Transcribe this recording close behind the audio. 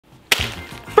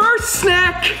first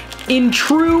snack in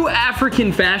true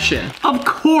African fashion. Of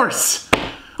course.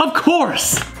 Of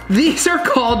course. These are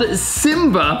called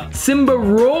Simba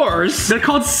Roars. They're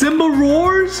called Simba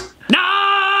Roars?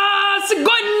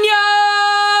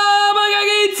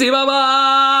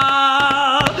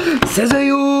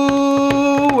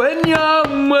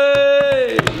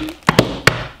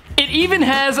 It even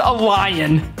has a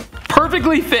lion.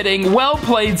 Perfectly fitting. Well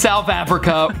played, South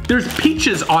Africa. There's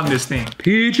peaches on this thing.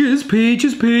 Peaches,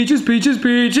 peaches, peaches, peaches,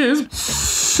 peaches.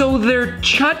 So they're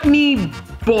chutney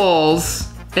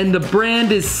balls, and the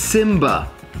brand is Simba.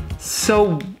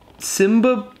 So,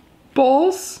 Simba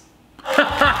balls?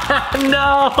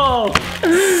 No!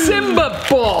 Simba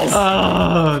balls!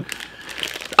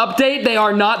 Update, they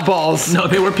are not balls. No,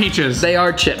 they were peaches. They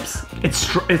are chips.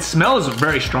 It smells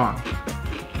very strong.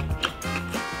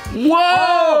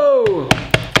 Whoa!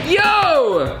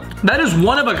 Yo! That is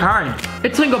one of a kind.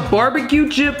 It's like a barbecue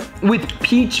chip with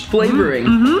peach flavoring.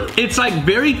 It's like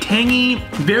very tangy,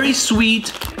 very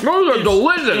sweet. Those are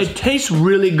delicious. It tastes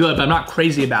really good, but I'm not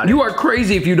crazy about it. You are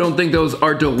crazy if you don't think those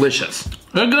are delicious.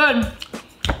 They're good.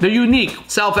 They're unique.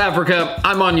 South Africa,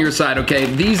 I'm on your side, okay?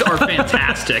 These are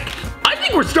fantastic. I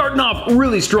think we're starting off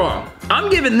really strong. I'm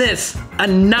giving this a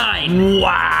 9.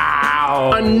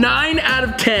 Wow. A 9 out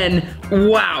of 10.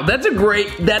 Wow, that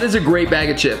is a great bag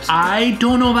of chips. I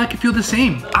don't know if I can feel the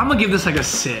same. I'm gonna give this like a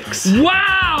 6.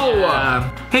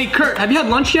 Wow! Hey Kurt, have you had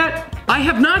lunch yet? I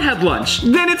have not had lunch.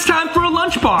 Then it's time for a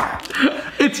lunch bar.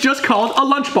 It's just called a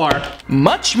lunch bar.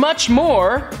 Much, much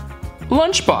more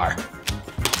lunch bar.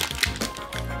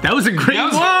 That was a great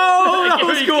one. Whoa, that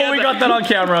was cool. We got that on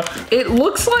camera. It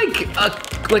looks like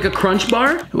a crunch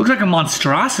bar. It looks like a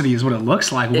monstrosity is what it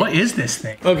looks like. What is this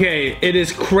thing? Okay, it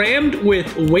is crammed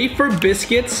with wafer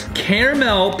biscuits,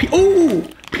 caramel,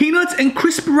 peanuts, and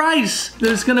crisp rice.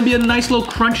 There's gonna be a nice little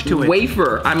crunch to it.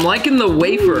 Wafer. I'm liking the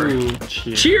wafer. Ooh,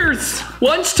 cheers. Cheers.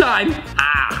 Lunchtime.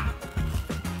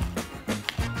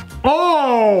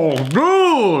 Oh,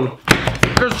 dude.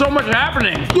 There's so much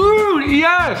happening. Dude,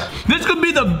 yes. This could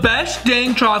be the best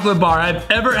dang chocolate bar I've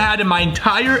ever had in my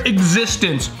entire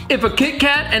existence. If a Kit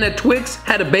Kat and a Twix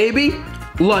had a baby,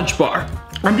 lunch bar.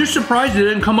 I'm just surprised they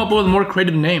didn't come up with a more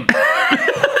creative name.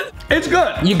 It's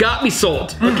good. You got me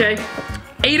sold. Okay.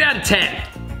 8 out of 10.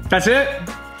 That's it?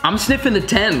 I'm sniffing the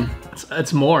 10.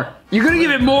 It's more. You're gonna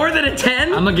give it more than a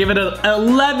 10? I'm gonna give it an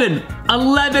 11.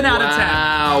 11 out of 10.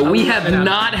 Wow, we have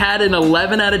not had an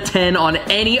 11 out of 10 on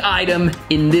any item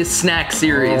in this snack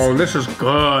series. Oh, this is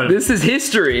good. This is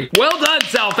history. Well done,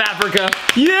 South Africa.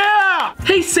 Yeah!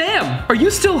 Hey, Sam, are you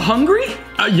still hungry?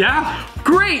 Yeah.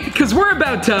 Great, because we're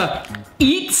about to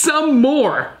eat some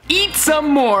more. Eat some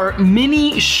more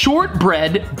mini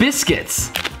shortbread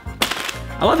biscuits.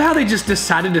 I love how they just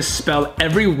decided to spell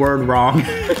every word wrong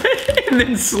and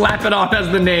then slap it on as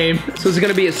the name. So is it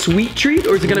gonna be a sweet treat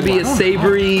or is it gonna be a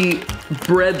savory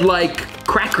bread-like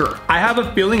cracker? I have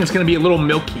a feeling it's gonna be a little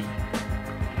milky.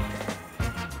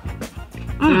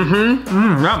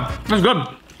 Yeah, that's good.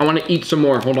 I wanna eat some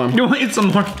more, hold on. You wanna eat some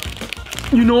more?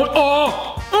 You know what,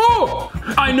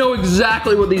 I know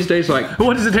exactly what these taste like.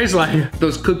 What does it taste like?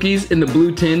 Those cookies in the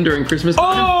blue tin during Christmas time.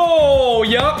 Oh,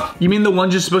 yep. You mean the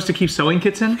ones you're supposed to keep sewing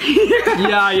kits in?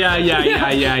 Yeah.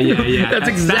 That's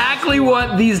exactly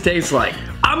what these taste like.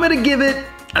 I'm gonna give it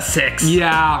a 6.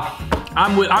 Yeah,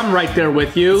 I'm right there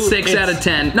with you. 6 out of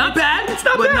 10. Not bad, It's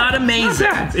not but bad. not amazing.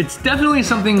 Not bad. It's definitely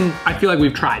something I feel like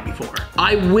we've tried before.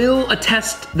 I will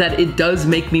attest that it does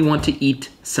make me want to eat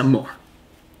some more.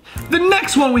 The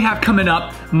next one we have coming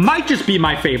up might just be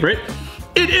my favorite.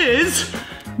 It is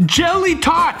Jelly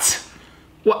Tots.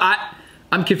 Well,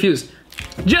 I'm confused.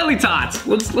 Jelly Tots.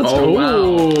 Let's Oh,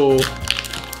 wow.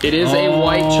 It is a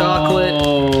white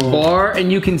chocolate bar, and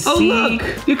you can see. Oh, look.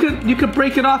 You could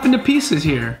break it off into pieces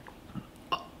here.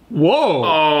 Whoa.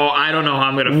 Oh, I don't know how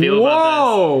I'm gonna feel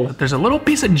about this. There's a little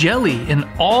piece of jelly in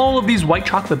all of these white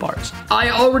chocolate bars. I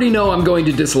already know I'm going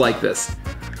to dislike this.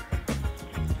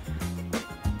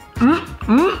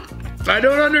 I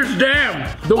don't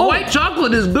understand. The white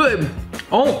chocolate is good.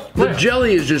 Oh, The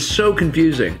jelly is just so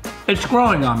confusing. it's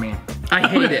growing on me. I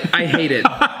hate it. I hate it.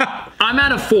 I'm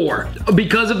at a 4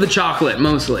 because of the chocolate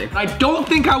mostly. I don't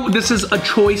think this is a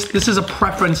choice. This is a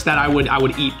preference that I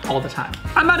would eat all the time.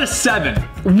 I'm at a 7.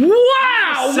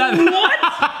 Wow! 7.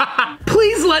 What?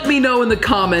 Please let me know in the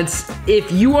comments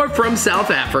if you are from South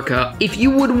Africa, if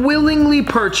you would willingly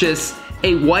purchase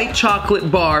a white chocolate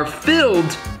bar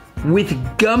filled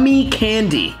with gummy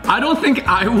candy. I don't think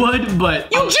I would,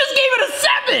 but... You just gave it a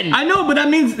 7! I know, but that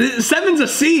means 7's a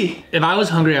C. If I was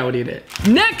hungry, I would eat it.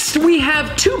 Next, we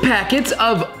have 2 packets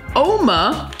of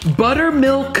Oma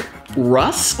Buttermilk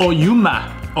Rusk.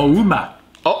 Ouma.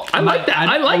 Oh, I like that.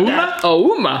 I like that.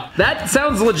 Ouma. That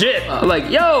sounds legit. Like,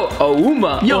 yo,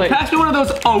 Ouma. Yo, like, pass me one of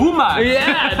those Oumas.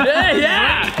 Yeah,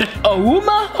 yeah.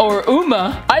 Ouma or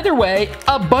Uma. Either way,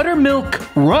 a buttermilk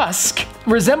rusk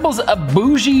resembles a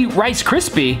bougie Rice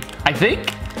Krispie, I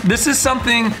think. This is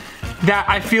something that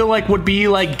I feel like would be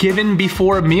like given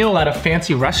before a meal at a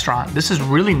fancy restaurant. This is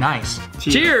really nice.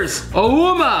 Cheers.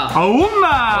 Ouma. Ouma.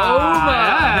 Ouma.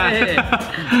 Yeah. Hey.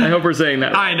 I hope we're saying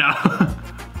that. I know.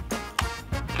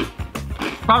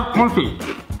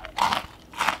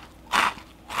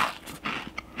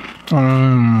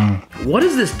 What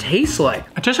does this taste like?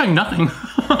 It tastes like nothing.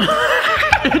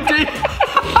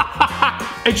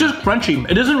 It's just crunchy.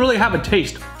 It doesn't really have a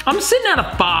taste. I'm sitting at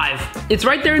a 5. It's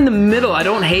right there in the middle. I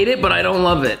don't hate it, but I don't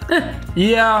love it.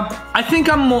 Yeah, I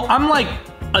think I'm like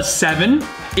a 7.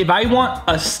 If I want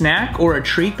a snack or a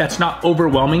treat that's not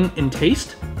overwhelming in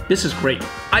taste, this is great.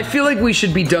 I feel like we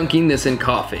should be dunking this in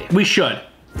coffee. We should.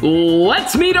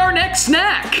 Let's meet our next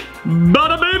snack.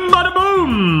 Bada bing, bada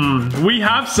boom. We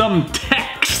have some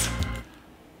Tex.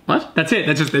 What? That's it.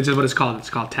 That's just what it's called. It's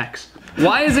called Tex.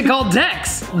 Why is it called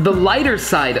Tex? The lighter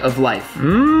side of life.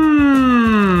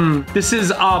 This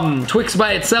is Twix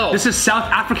by itself. This is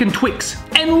South African Twix.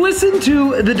 And listen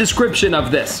to the description of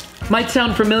this. Might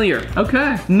sound familiar.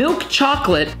 Okay. Milk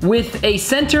chocolate with a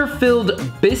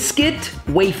center-filled biscuit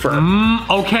wafer.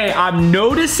 Okay, I'm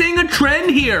noticing a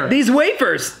trend here. These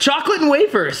wafers, chocolate and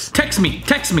wafers. Text me.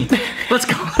 Let's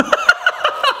go.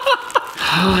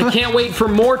 I can't wait for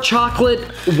more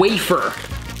chocolate wafer.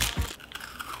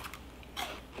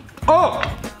 Oh,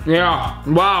 yeah,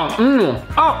 wow.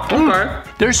 Oh, okay.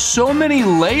 There's so many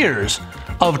layers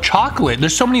of chocolate.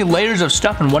 There's so many layers of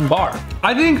stuff in one bar.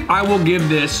 I think I will give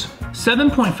this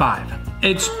 7.5.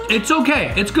 It's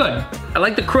okay, it's good. I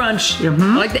like the crunch, I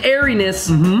like the airiness,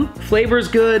 flavor's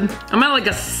good. I'm at like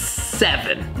a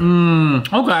 7.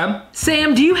 Okay.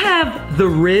 Sam, do you have the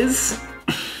Riz?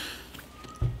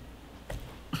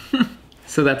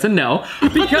 So that's a no,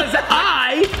 because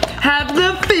I have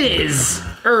the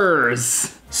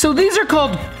Fizzers. So these are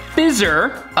called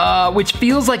Fizzer, which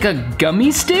feels like a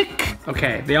gummy stick.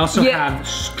 Okay, they also have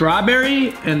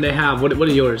strawberry, and they have, what are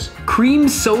yours? Cream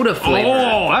soda flavor.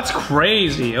 Oh, that's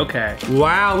crazy, okay.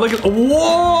 Wow, look at,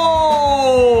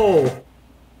 whoa!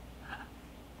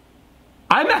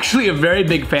 I'm actually a very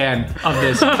big fan of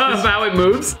this. Of how it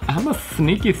moves? I'm a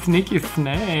sneaky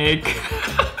snake.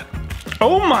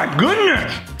 Oh my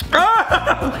goodness!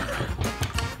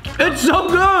 It's so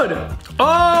good!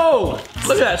 Oh!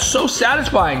 Look at that, so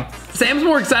satisfying. Sam's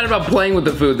more excited about playing with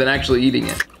the food than actually eating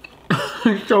it.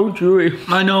 It's so chewy.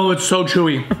 I know, it's so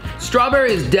chewy.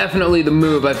 Strawberry is definitely the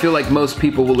move. I feel like most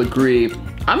people will agree.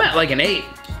 I'm at like an 8.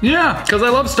 Yeah. Because I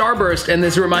love Starburst, and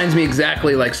this reminds me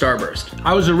exactly like Starburst.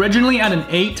 I was originally at an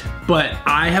 8, but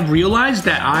I have realized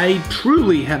that I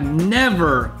truly have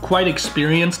never quite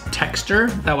experienced texture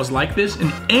that was like this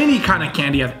in any kind of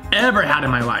candy I've ever had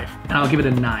in my life. And I'll give it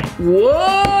a 9.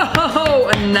 Whoa,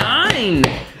 a 9.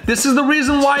 This is the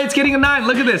reason why it's getting a 9.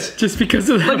 Look at this. Just because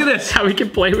of Look at this. How we can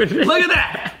play with it. Look at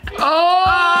that.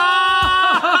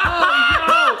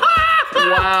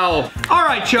 Wow. All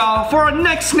right, y'all. For our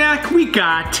next snack, we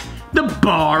got the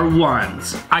Bar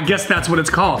Ones. I guess that's what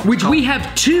it's called. Which we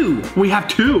have 2. We have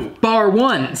 2. Bar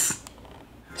Ones.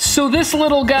 So this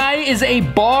little guy is a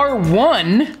Bar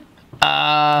 1.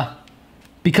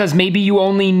 Because maybe you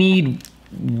only need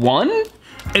 1?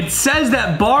 It says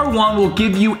that Bar 1 will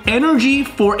give you energy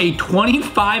for a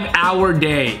 25-hour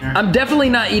day. I'm definitely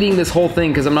not eating this whole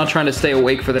thing because I'm not trying to stay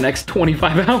awake for the next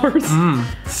 25 hours.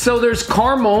 So there's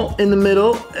caramel in the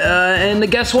middle,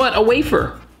 and guess what? A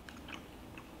wafer.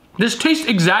 This tastes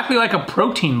exactly like a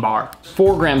protein bar.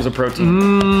 4 grams of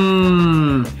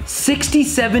protein.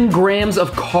 67 grams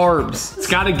of carbs. It's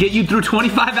gotta get you through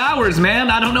 25 hours, man.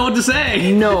 I don't know what to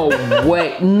say. No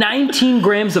way. 19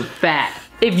 grams of fat.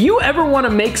 If you ever want to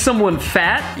make someone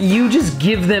fat, you just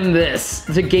give them this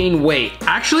to gain weight.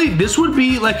 Actually, this would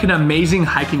be like an amazing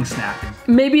hiking snack.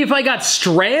 Maybe if I got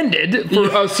stranded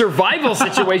for a survival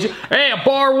situation, hey, a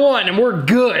Bar 1 and we're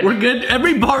good. We're good.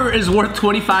 Every bar is worth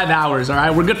 25 hours, all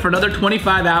right? We're good for another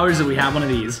 25 hours if we have one of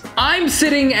these. I'm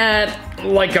sitting at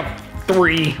like a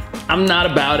 3. I'm not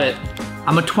about it.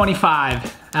 I'm a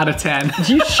 25 out of 10.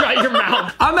 You shut your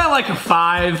mouth. I'm at like a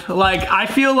 5. Like, I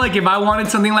feel like if I wanted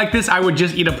something like this, I would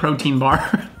just eat a protein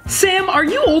bar. Sam, are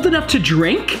you old enough to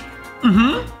drink?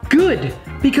 Good,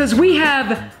 because we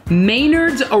have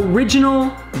Maynard's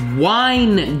Original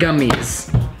Wine Gummies.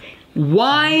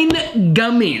 Wine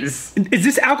gummies. Is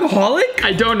this alcoholic?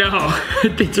 I don't know.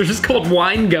 These are just called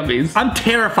wine gummies. I'm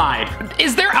terrified.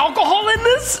 Is there alcohol in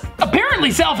this?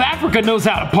 Apparently South Africa knows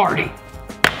how to party.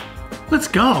 Let's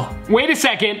go. Wait a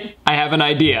second, I have an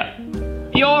idea.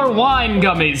 Your wine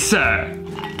gummies, sir.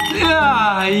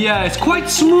 Yeah, it's quite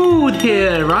smooth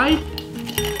here, right?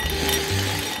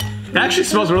 It actually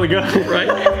smells really good, right?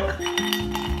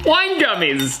 Wine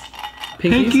gummies.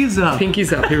 Pinkies up.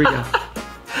 Pinkies up, here we go.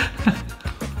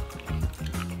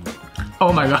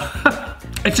 Oh my God.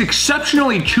 It's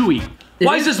exceptionally chewy.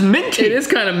 Why is this minty? It is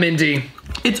kind of minty.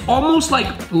 It's almost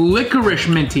like licorice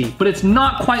minty, but it's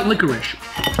not quite licorice.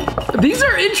 These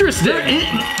are interesting.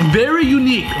 Very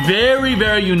unique, very,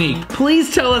 very unique.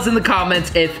 Please tell us in the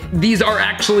comments if these are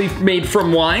actually made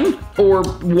from wine or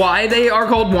why they are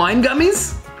called wine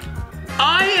gummies.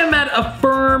 I am at a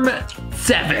firm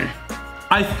 7.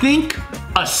 I think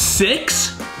a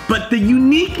 6, but the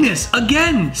uniqueness,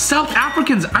 again, South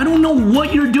Africans, I don't know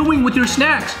what you're doing with your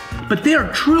snacks, but they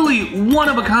are truly one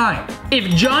of a kind.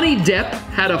 If Johnny Depp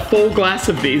had a full glass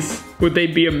of these, would they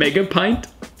be a mega pint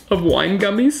of wine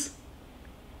gummies?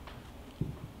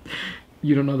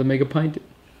 You don't know the mega pint?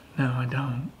 No, I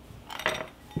don't.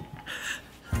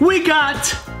 We got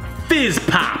Fizz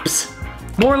Pops.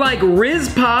 More like Riz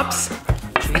Pops.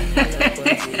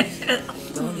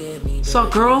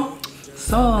 Sup, girl?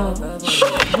 Sup?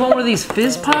 You want one of these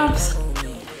Fizz Pops?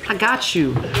 I got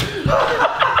you.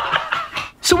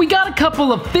 So we got a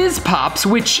couple of Fizz Pops,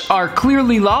 which are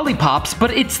clearly lollipops,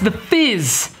 but it's the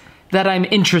fizz that I'm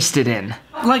interested in.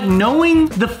 Like, knowing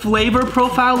the flavor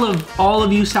profile of all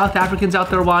of you South Africans out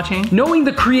there watching. Knowing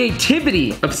the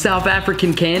creativity of South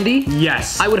African candy.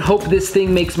 Yes. I would hope this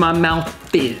thing makes my mouth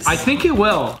fizz. I think it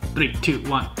will. 3, 2,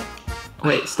 1.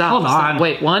 Wait, stop. Hold stop. on.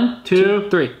 Wait, 1, 2,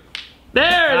 3.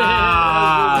 There it is.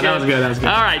 That was good, that was good.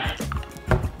 All right.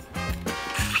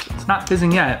 It's not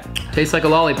fizzing yet. Tastes like a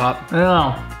lollipop.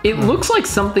 No. It looks like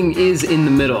something is in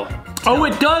the middle. Oh,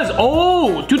 it does.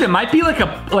 Oh, dude, it might be like a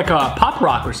pop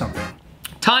rock or something.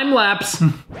 Time lapse.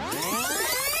 Do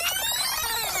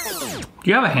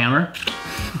you have a hammer?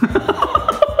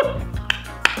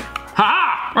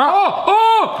 Ha!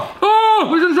 Oh!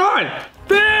 What's inside?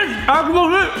 Fish!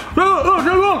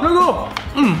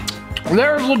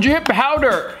 There's legit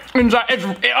powder inside. It's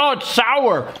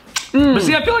sour. But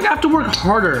see, I feel like I have to work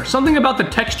harder. Something about the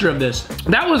texture of this.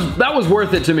 That was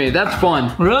worth it to me. That's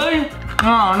fun. Really? Oh,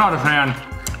 I'm not a fan.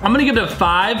 I'm gonna give it a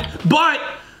 5, but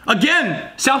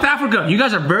again, South Africa, you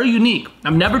guys are very unique.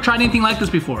 I've never tried anything like this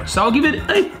before, so I'll give it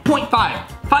a 0.5,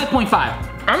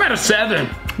 5.5. I'm at a 7.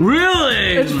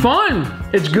 Really? It's fun.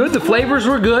 It's good. The flavors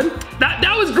were good.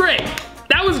 That was great.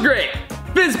 That was great.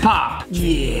 Fizz Pop.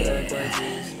 Yeah.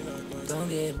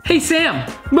 Hey Sam,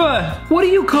 What do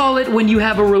you call it when you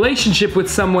have a relationship with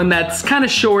someone that's kind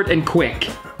of short and quick?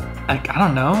 Like, I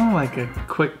don't know, like a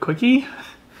quickie?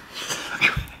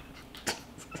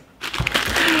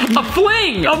 A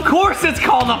fling! Of course it's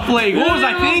called a fling. What was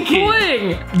I thinking?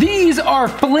 Fling! These are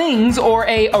flings, or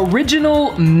a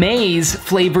original maize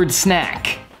flavored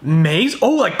snack. Maize?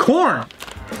 Oh, like corn.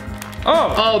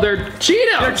 Oh, they're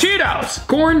Cheetos! They're Cheetos.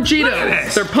 Corn Cheetos. Look at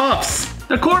this. They're puffs.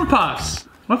 They're corn puffs.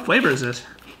 What flavor is this?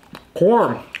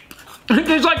 Corn. It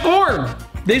tastes like corn.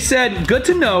 They said, good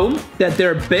to know that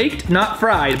they're baked, not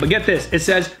fried. But get this, it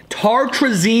says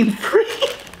tartrazine free.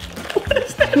 What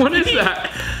is that? What is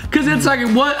that? Because it's like,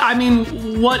 what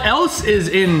else is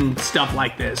in stuff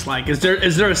like this? Like, is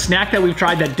there a snack that we've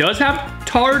tried that does have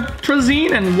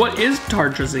tartrazine? And what is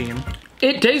tartrazine?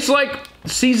 It tastes like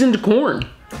seasoned corn.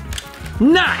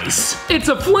 Nice. It's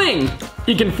a fling.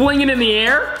 You can fling it in the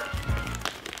air.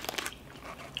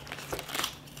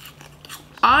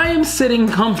 I am sitting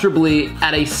comfortably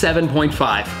at a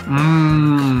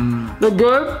 7.5. They're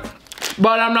good,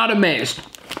 but I'm not amazed.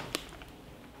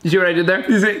 You see what I did there?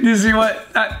 You see what?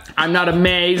 I'm not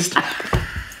amazed.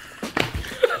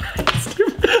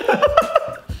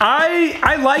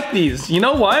 I like these. You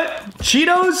know what?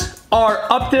 Cheetos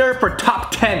are up there for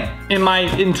top 10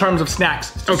 in terms of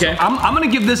snacks. Okay. So I'm gonna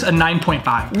give this a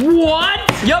 9.5. What?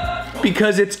 Yep,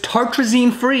 because it's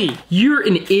tartrazine free. You're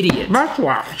an idiot. That's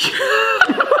why.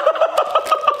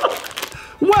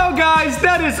 Well, guys,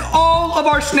 that is all of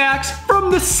our snacks from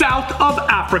the south of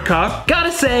Africa.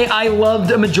 Gotta say, I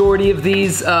loved a majority of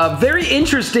these. Very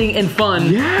interesting and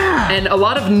fun. Yeah. And a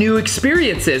lot of new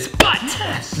experiences. But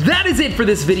that is it for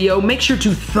this video. Make sure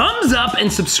to thumbs up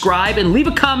and subscribe and leave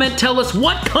a comment. Tell us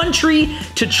what country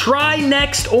to try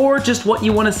next or just what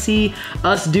you want to see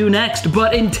us do next.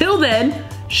 But until then,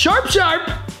 sharp, sharp,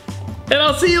 and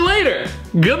I'll see you later.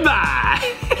 Goodbye.